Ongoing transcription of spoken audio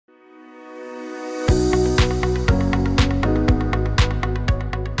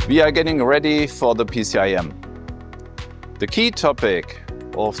We are getting ready for the PCIM. The key topic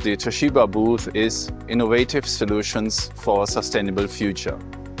of the Toshiba booth is innovative solutions for a sustainable future.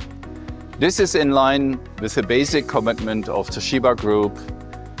 This is in line with the basic commitment of Toshiba Group,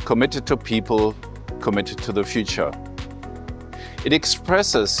 committed to people, committed to the future. It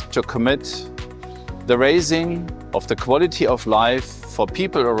expresses to commit the raising of the quality of life for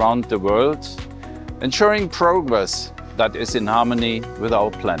people around the world, ensuring progress that is in harmony with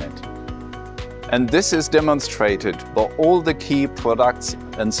our planet. And this is demonstrated by all the key products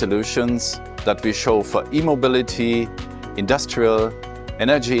and solutions that we show for e-mobility, industrial,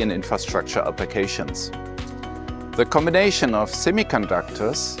 energy and infrastructure applications. The combination of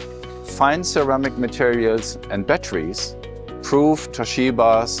semiconductors, fine ceramic materials and batteries prove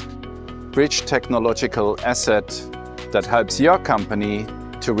Toshiba's rich technological asset that helps your company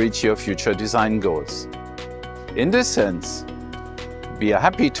to reach your future design goals. In this sense, we are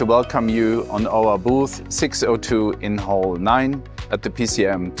happy to welcome you on our booth 602 in Hall 9 at the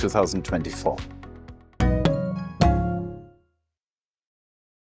PCIM 2024.